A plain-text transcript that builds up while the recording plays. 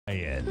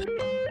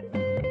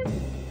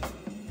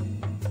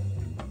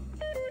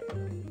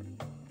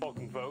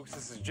Welcome, folks.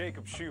 This is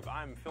Jacob Shoup.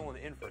 I'm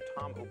filling in for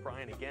Tom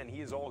O'Brien again.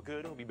 He is all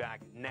good. He'll be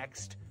back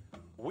next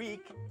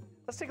week.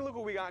 Let's take a look at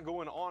what we got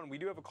going on. We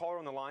do have a caller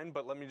on the line,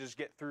 but let me just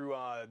get through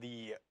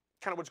the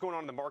kind of what's going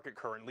on in the market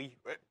currently.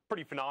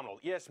 Pretty phenomenal.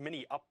 ES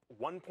Mini up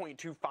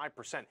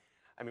 1.25%.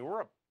 I mean,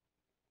 we're up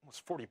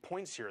almost 40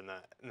 points here in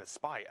the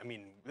SPY. I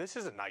mean, this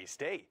is a nice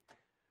day.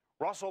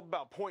 Russell up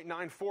about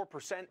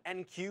 0.94%.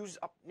 NQ's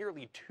up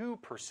nearly 2%.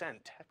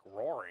 Tech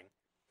roaring.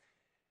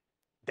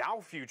 Dow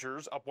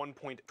futures up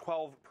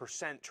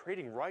 1.12%,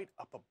 trading right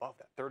up above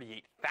that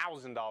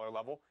 $38,000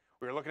 level.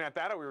 We were looking at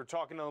that. We were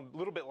talking a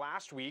little bit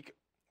last week.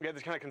 We had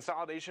this kind of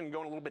consolidation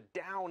going a little bit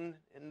down,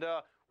 and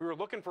we were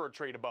looking for a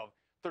trade above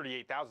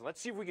 38,000.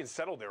 Let's see if we can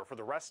settle there for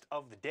the rest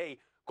of the day.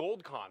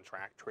 Gold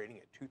contract trading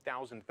at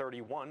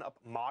 2,031, up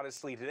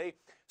modestly today.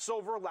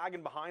 Silver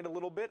lagging behind a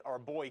little bit. Our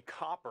boy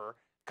copper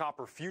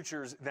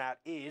futures, that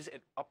is,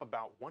 up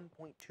about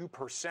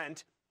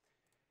 1.2%.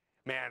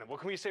 Man, what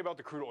can we say about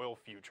the crude oil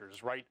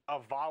futures, right? A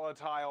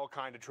volatile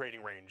kind of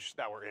trading range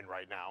that we're in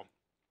right now.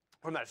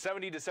 From that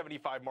 70 to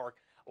 75 mark,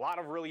 a lot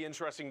of really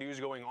interesting news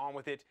going on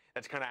with it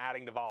that's kind of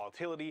adding to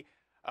volatility.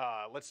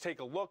 Let's take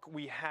a look.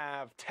 We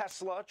have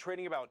Tesla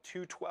trading about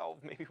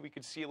 212. Maybe we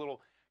could see a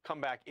little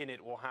comeback in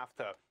it. We'll have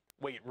to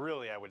wait,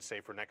 really, I would say,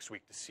 for next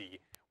week to see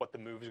what the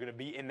move is going to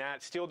be in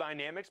that. Steel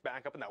Dynamics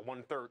back up in that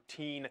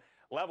 113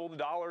 level. The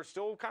dollar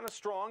still kind of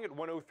strong at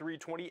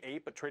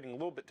 103.28, but trading a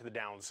little bit to the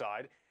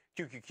downside.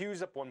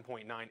 QQQ's up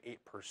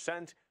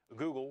 1.98%.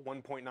 Google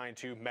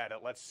 1.92. Meta,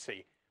 let's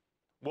see.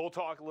 We'll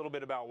talk a little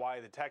bit about why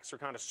the techs are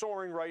kind of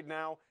soaring right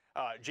now.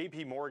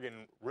 JP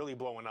Morgan really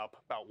blowing up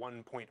about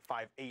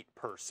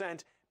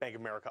 1.58%. Bank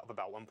of America up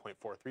about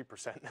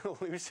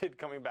 1.43%. Lucid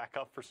coming back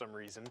up for some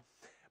reason,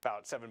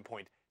 about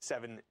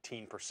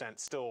 7.17%.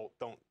 Still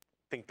don't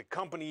think the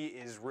company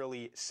is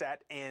really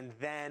set. And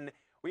then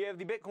we have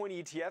the Bitcoin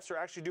ETFs are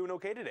actually doing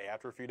okay today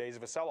after a few days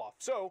of a sell-off.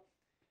 So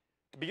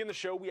to begin the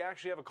show, we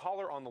actually have a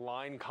caller on the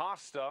line.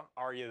 Costa,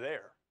 are you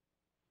there?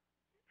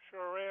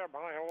 Sure am.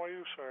 Hi, how are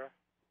you, sir?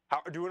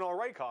 Doing all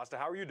right, Costa.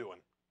 How are you doing?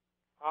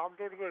 I'm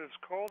doing good. It's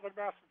cold in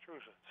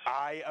Massachusetts.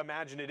 I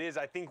imagine it is.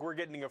 I think we're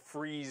getting a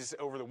freeze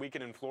over the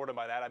weekend in Florida.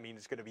 By that, I mean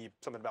it's going to be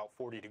something about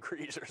 40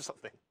 degrees or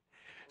something.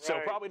 Right. So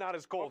probably not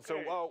as cold.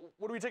 Okay. So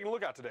what are we taking a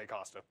look at today,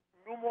 Costa?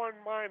 Newmont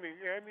Mining,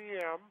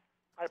 NEM.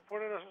 I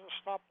put in a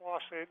stop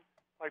loss in,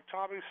 like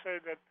Tommy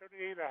said, at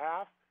 38.5.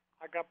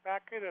 I got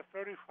back in at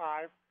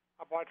 35.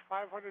 I bought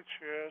 500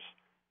 shares.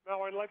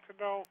 Now I'd like to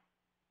know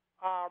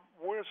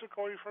where's it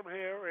going from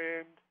here,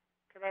 and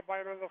can I buy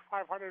another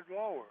 500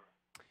 lower?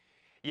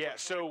 Yeah,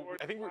 so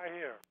I think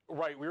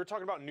we were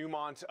talking about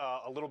Newmont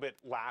a little bit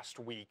last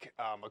week.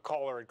 A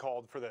caller had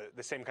called for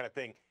the same kind of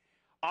thing.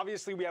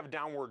 Obviously, we have a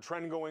downward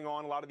trend going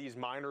on. A lot of these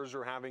miners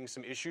are having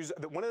some issues.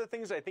 One of the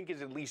things I think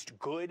is at least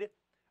good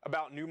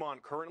about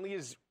Newmont currently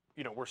is,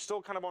 we're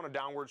still kind of on a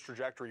downwards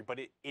trajectory, but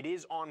it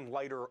is on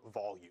lighter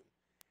volume.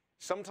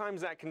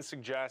 Sometimes that can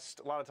suggest,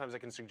 a lot of times that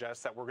can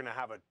suggest that we're going to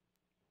have a,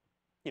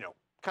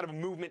 kind of a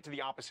movement to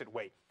the opposite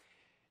way.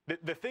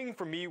 The thing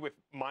for me with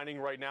mining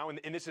right now, and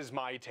this is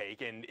my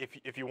take, and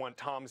if you want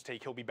Tom's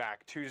take, he'll be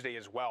back Tuesday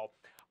as well.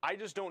 I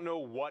just don't know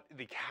what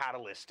the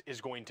catalyst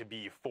is going to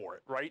be for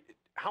it, right?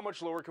 How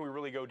much lower can we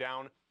really go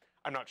down?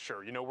 I'm not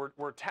sure.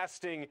 We're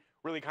testing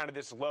really kind of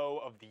this low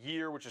of the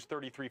year, which is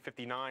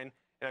 33.59, and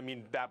I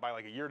mean that by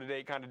like a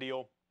year-to-date kind of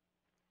deal.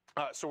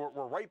 So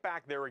we're right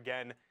back there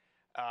again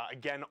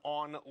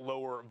on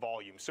lower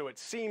volume. So it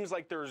seems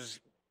like there's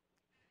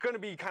going to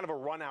be kind of a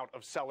run out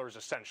of sellers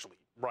essentially,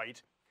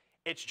 right?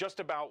 It's just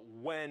about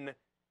when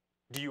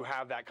do you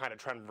have that kind of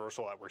trend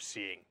reversal that we're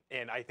seeing.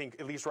 And I think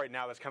at least right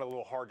now that's kind of a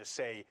little hard to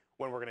say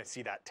when we're going to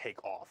see that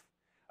take off.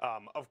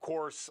 Of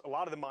course, a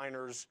lot of the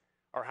miners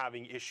are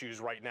having issues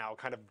right now,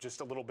 kind of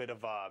just a little bit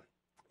of,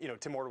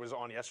 Tim Order was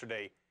on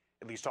yesterday,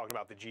 at least talking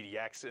about the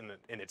GDX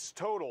in its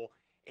total,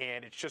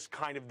 and it's just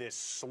kind of this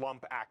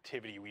slump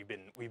activity we've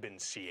been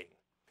seeing.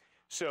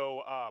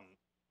 So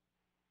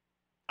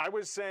I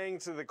was saying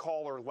to the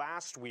caller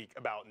last week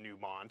about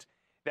Newmont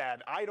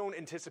that I don't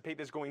anticipate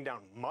this going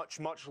down much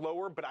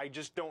lower, but I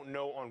just don't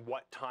know on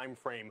what time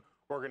frame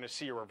we're going to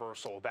see a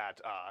reversal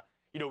that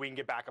we can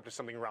get back up to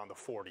something around the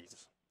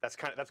 40s. That's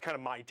kind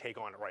of my take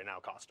on it right now,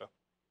 Costa.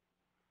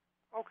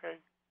 Okay.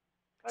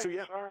 Thank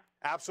you, sir.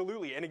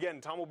 Absolutely. And again,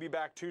 Tom will be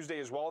back Tuesday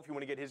as well if you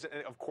want to get his.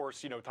 Of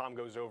course, Tom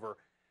goes over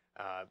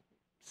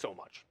so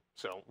much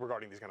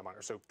regarding these kind of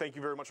miners. So thank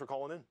you very much for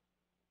calling in.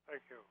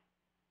 Thank you.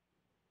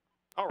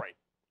 All right.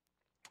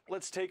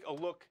 Let's take a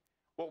look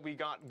what we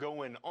got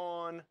going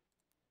on.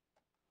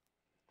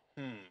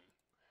 Okay,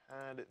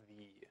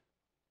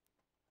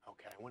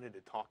 I wanted to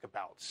talk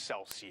about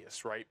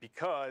Celsius, right?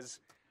 Because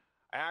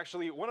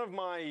one of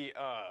my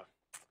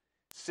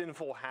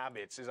sinful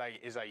habits is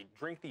I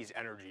drink these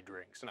energy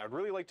drinks, and I'd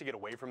really like to get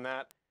away from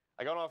that.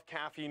 I got off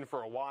caffeine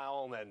for a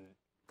while, and then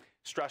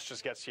stress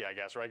just gets to you, I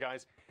guess, right,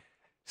 guys?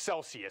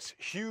 Celsius,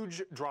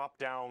 huge drop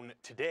down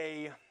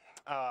today.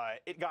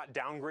 It got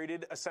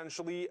downgraded,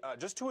 essentially,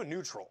 just to a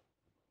neutral.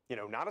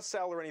 not a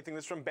sell or anything.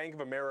 This is from Bank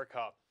of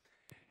America.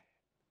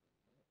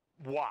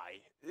 Why?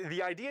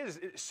 The idea is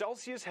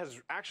Celsius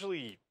has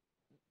actually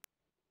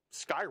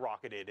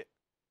skyrocketed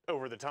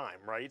over the time,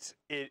 right?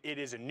 It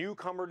is a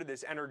newcomer to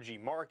this energy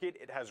market.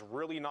 It has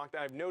really knocked,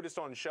 I've noticed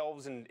on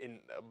shelves in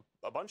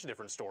a bunch of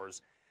different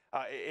stores,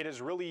 it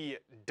has really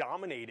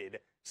dominated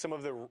some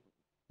of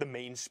the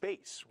main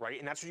space, right?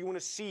 And that's what you want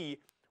to see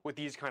with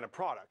these kind of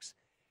products.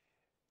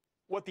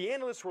 What the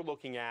analysts were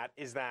looking at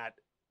is that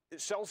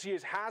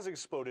Celsius has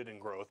exploded in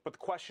growth, but the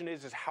question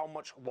is how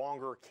much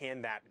longer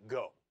can that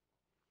go?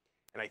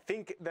 And I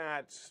think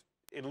that,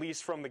 at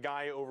least from the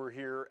guy over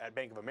here at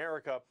Bank of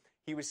America,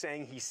 he was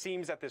saying he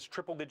seems that this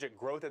triple-digit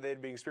growth that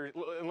they'd been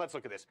experiencing, and let's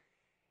look at this.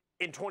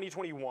 In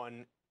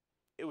 2021,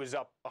 it was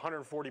up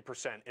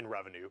 140% in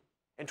revenue.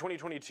 In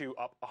 2022,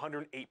 up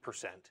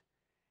 108%.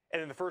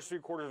 And in the first 3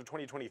 quarters of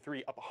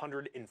 2023, up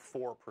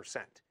 104%.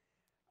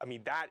 I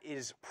mean, that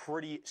is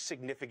pretty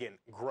significant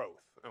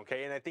growth,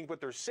 okay? And I think what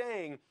they're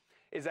saying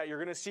is that you're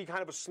going to see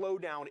kind of a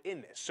slowdown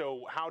in this.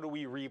 So how do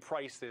we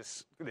reprice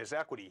this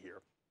equity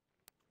here?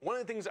 One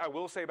of the things I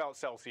will say about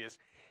Celsius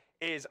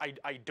is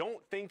I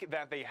don't think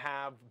that they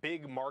have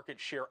big market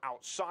share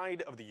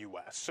outside of the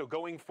U.S. So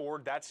going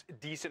forward, that's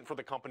decent for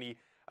the company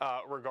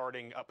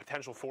regarding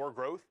potential for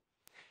growth.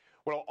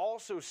 What I'll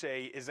also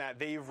say is that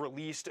they've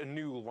released a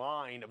new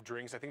line of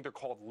drinks. I think they're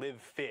called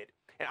Live Fit.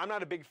 And I'm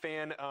not a big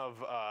fan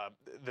of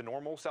the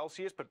normal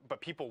Celsius,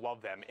 but people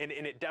love them. And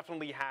it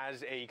definitely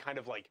has a kind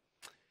of like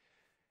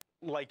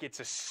it's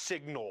a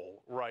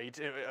signal, right?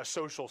 A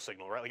social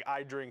signal, right? Like,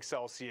 I drink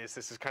Celsius.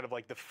 This is kind of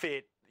like the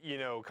fit,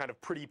 kind of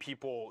pretty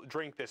people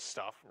drink this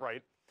stuff,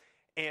 right?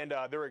 And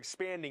they're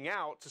expanding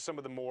out to some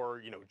of the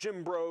more,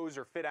 gym bros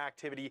or fit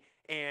activity.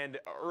 And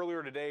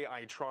earlier today,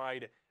 I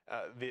tried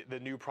the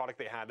new product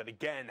they had that,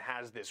 again,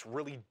 has this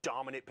really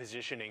dominant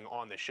positioning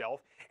on the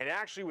shelf. And it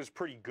actually was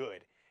pretty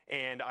good.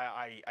 And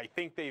I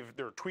think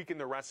they're tweaking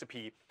the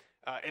recipe,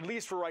 at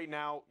least for right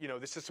now.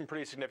 This is some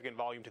pretty significant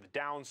volume to the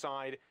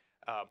downside.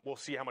 We'll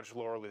see how much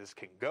lower this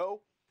can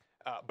go.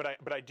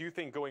 But I do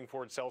think going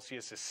forward,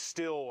 Celsius is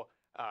still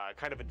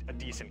kind of a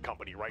decent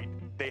company, right?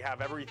 They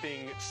have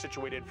everything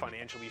situated,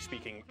 financially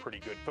speaking, pretty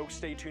good. Folks,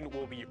 stay tuned.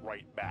 We'll be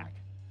right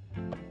back.